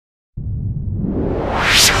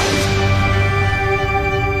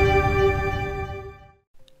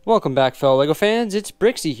Welcome back, fellow LEGO fans. It's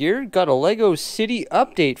Bricksie here. Got a LEGO City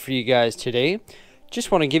update for you guys today. Just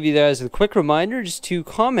want to give you guys a quick reminder just to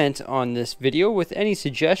comment on this video with any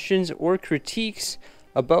suggestions or critiques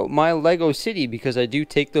about my LEGO City, because I do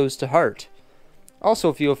take those to heart.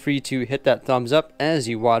 Also, feel free to hit that thumbs up as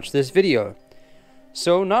you watch this video.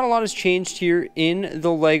 So, not a lot has changed here in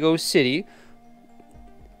the LEGO City.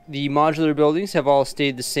 The modular buildings have all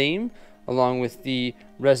stayed the same, along with the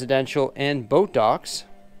residential and boat docks.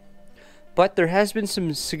 But there has been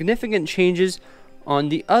some significant changes on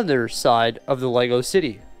the other side of the LEGO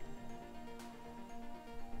City.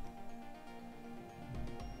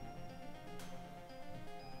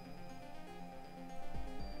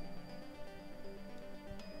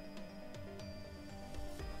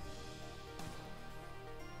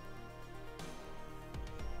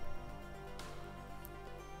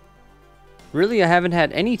 Really, I haven't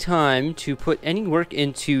had any time to put any work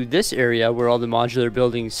into this area where all the modular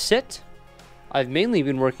buildings sit. I've mainly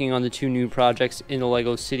been working on the two new projects in the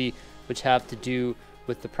LEGO City, which have to do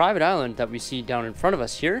with the private island that we see down in front of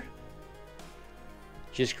us here.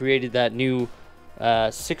 Just created that new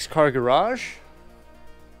 6-car garage.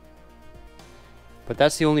 But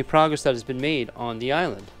that's the only progress that has been made on the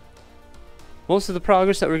island. Most of the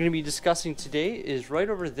progress that we're going to be discussing today is right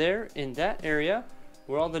over there in that area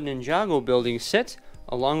where all the Ninjago buildings sit,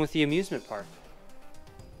 along with the amusement park.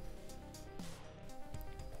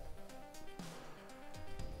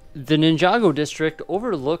 The Ninjago district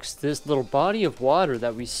overlooks this little body of water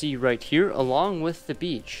that we see right here, along with the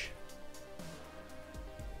beach.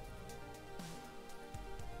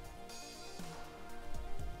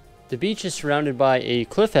 The beach is surrounded by a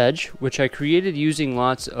cliff edge, which I created using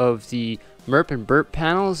lots of the MERP and burp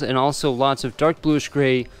panels and also lots of dark bluish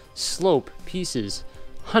gray slope pieces.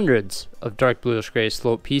 Hundreds of dark bluish gray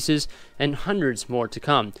slope pieces and hundreds more to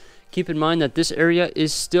come. Keep in mind that this area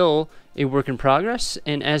is still a work in progress,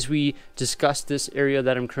 and as we discuss this area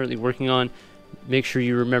that I'm currently working on, make sure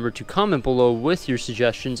you remember to comment below with your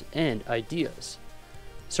suggestions and ideas.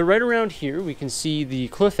 So right around here we can see the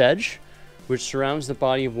cliff edge, which surrounds the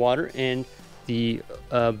body of water and the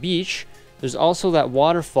beach. There's also that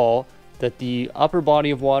waterfall that the upper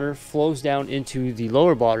body of water flows down into the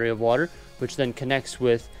lower body of water, which then connects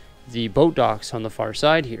with the boat docks on the far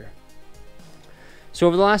side here. So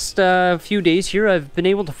over the last few days here, I've been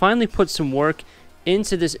able to finally put some work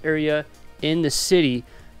into this area in the city,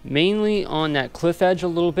 mainly on that cliff edge a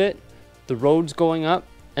little bit, the roads going up,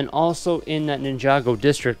 and also in that Ninjago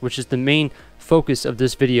district, which is the main focus of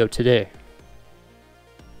this video today.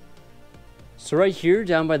 So right here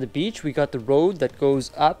down by the beach, we got the road that goes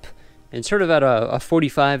up and sort of at a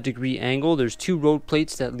 45-degree angle. There's two road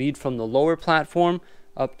plates that lead from the lower platform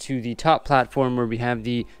up to the top platform where we have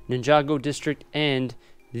the Ninjago district and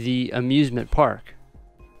the amusement park.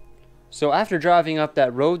 So after driving up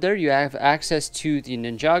that road there, you have access to the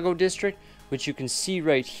Ninjago district, which you can see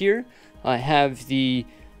right here. I have the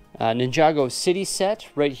Ninjago city set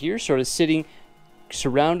right here, sort of sitting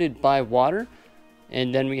surrounded by water.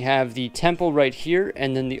 And then we have the temple right here,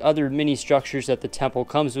 and then the other mini structures that the temple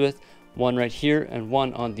comes with, one right here and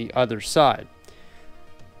one on the other side.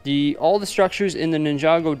 All the structures in the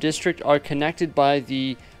Ninjago district are connected by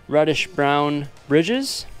the reddish brown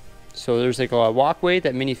bridges. So there's like a walkway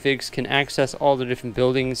that minifigs can access all the different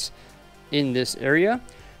buildings in this area.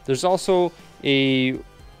 There's also a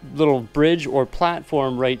little bridge or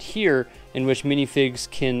platform right here in which minifigs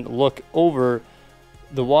can look over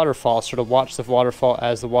the waterfall, sort of watch the waterfall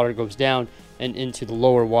as the water goes down and into the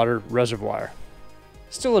lower water reservoir.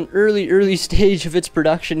 Still an early stage of its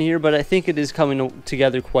production here, but I think it is coming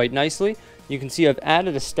together quite nicely. You can see I've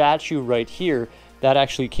added a statue right here that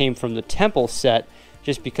actually came from the temple set,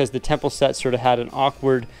 just because the temple set sort of had an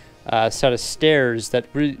awkward set of stairs that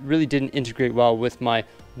really didn't integrate well with my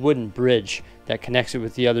wooden bridge that connects it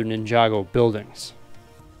with the other Ninjago buildings.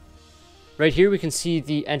 Right here we can see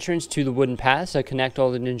the entrance to the wooden paths that connect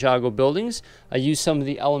all the Ninjago buildings. I used some of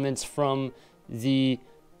the elements from the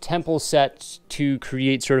temple set to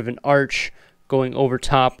create sort of an arch going over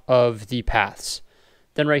top of the paths.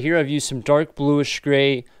 Then right here I've used some dark bluish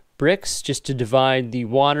gray bricks just to divide the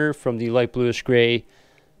water from the light bluish gray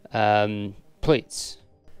plates.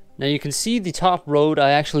 Now you can see the top road, I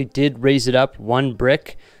actually did raise it up one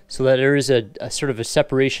brick so that there is a sort of a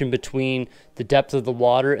separation between the depth of the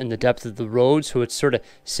water and the depth of the road, so it sort of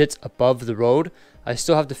sits above the road. I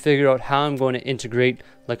still have to figure out how I'm going to integrate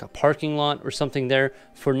like a parking lot or something there.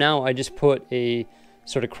 For now, I just put a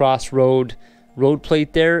sort of crossroad road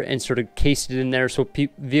plate there and sort of cased it in there so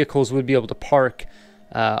vehicles would be able to park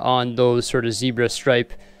on those sort of zebra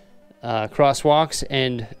stripe crosswalks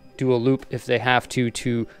and do a loop if they have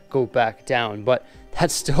to go back down. But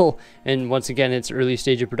that's still, and once again, it's early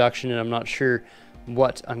stage of production and I'm not sure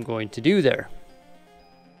what I'm going to do there.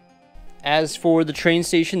 As for the train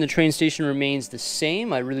station remains the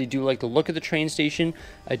same. I really do like the look of the train station.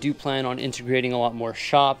 I do plan on integrating a lot more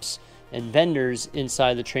shops and vendors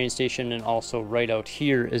inside the train station and also right out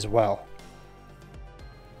here as well.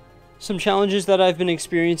 Some challenges that I've been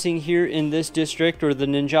experiencing here in this district, or the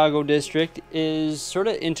Ninjago district, is sort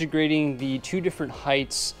of integrating the two different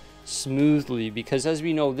heights smoothly, because as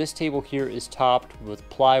we know, this table here is topped with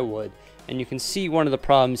plywood. And you can see one of the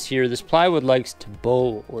problems here, this plywood likes to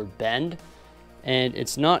bow or bend, and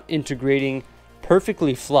it's not integrating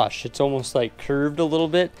perfectly flush. It's almost like curved a little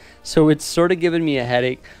bit, so it's sort of giving me a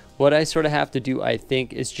headache. What I sort of have to do, I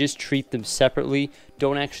think, is just treat them separately.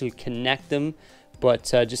 Don't actually connect them, but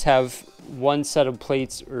just have one set of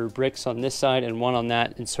plates or bricks on this side and one on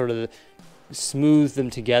that, and sort of smooth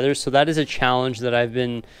them together. So that is a challenge that I've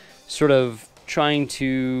been sort of trying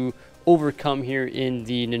to overcome here in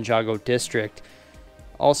the Ninjago district.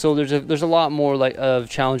 Also, there's a lot more of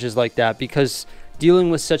challenges like that, because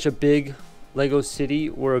dealing with such a big Lego city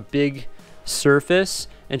or a big surface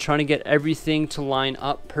and trying to get everything to line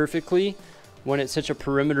up perfectly when it's such a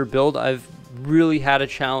perimeter build, I've really had a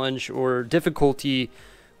challenge or difficulty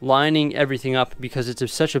lining everything up because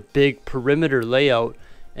it's such a big perimeter layout.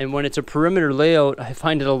 And when it's a perimeter layout, I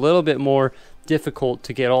find it a little bit more difficult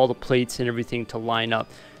to get all the plates and everything to line up,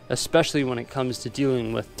 especially when it comes to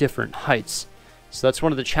dealing with different heights. So that's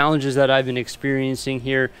one of the challenges that I've been experiencing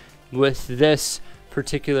here with this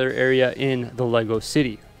particular area in the Lego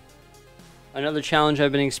City. Another challenge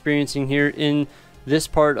I've been experiencing here in this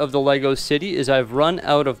part of the Lego City is I've run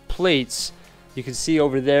out of plates. You can see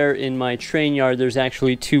over there in my train yard, there's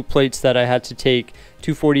actually two plates that I had to take,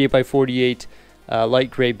 two 48 by 48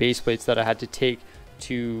 light gray base plates that I had to take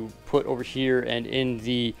to put over here and in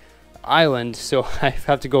the island. So I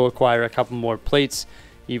have to go acquire a couple more plates,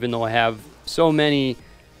 even though I have so many.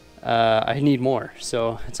 I need more,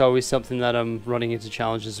 so it's always something that I'm running into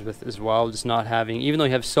challenges with as well, just not having, even though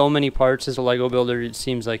you have so many parts as a Lego builder, it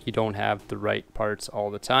seems like you don't have the right parts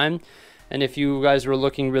all the time. And if you guys were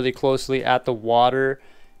looking really closely at the water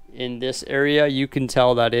in this area, you can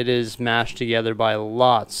tell that it is mashed together by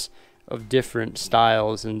lots of different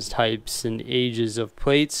styles and types and ages of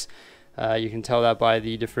plates. You can tell that by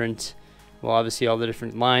the different, well, obviously all the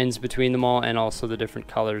different lines between them all, and also the different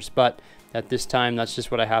colors. But at this time, that's just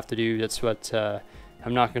what I have to do. That's what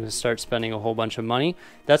I'm not going to start spending a whole bunch of money.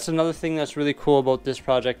 That's another thing that's really cool about this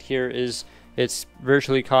project here, is it's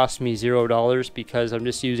virtually cost me $0 because I'm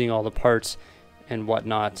just using all the parts and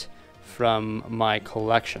whatnot from my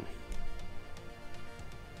collection.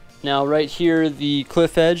 Now right here, the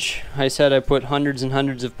cliff edge, I said I put hundreds and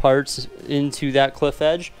hundreds of parts into that cliff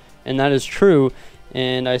edge, and that is true.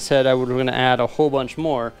 And I said I was going to add a whole bunch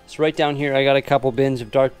more. So right down here, I got a couple bins of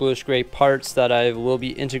dark bluish gray parts that I will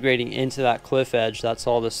be integrating into that cliff edge. That's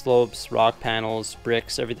all the slopes, rock panels,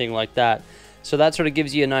 bricks, everything like that. So that sort of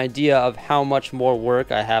gives you an idea of how much more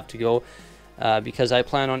work I have to go, because I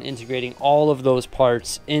plan on integrating all of those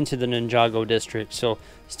parts into the Ninjago district. So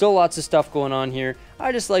still lots of stuff going on here.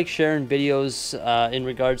 I just like sharing videos in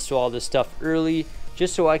regards to all this stuff early,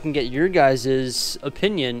 just so I can get your guys'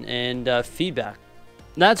 opinion and feedback.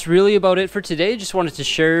 That's really about it for today. Just wanted to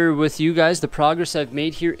share with you guys the progress I've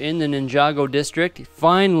made here in the Ninjago district.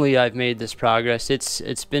 Finally, I've made this progress.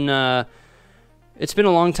 It's been a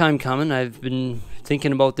long time coming. I've been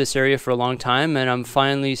thinking about this area for a long time, and I'm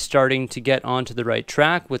finally starting to get onto the right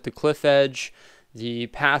track with the cliff edge, the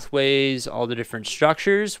pathways, all the different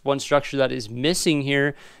structures. One structure that is missing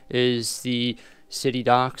here is the city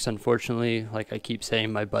docks. Unfortunately, like I keep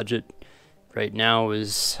saying, my budget right now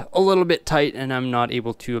is a little bit tight and I'm not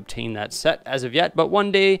able to obtain that set as of yet, but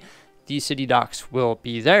one day the city docks will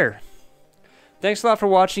be there. Thanks a lot for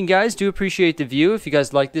watching, guys. Do appreciate the view. If you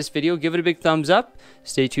guys like this video, give it a big thumbs up.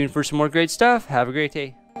 Stay tuned for some more great stuff. Have a great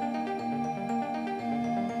day.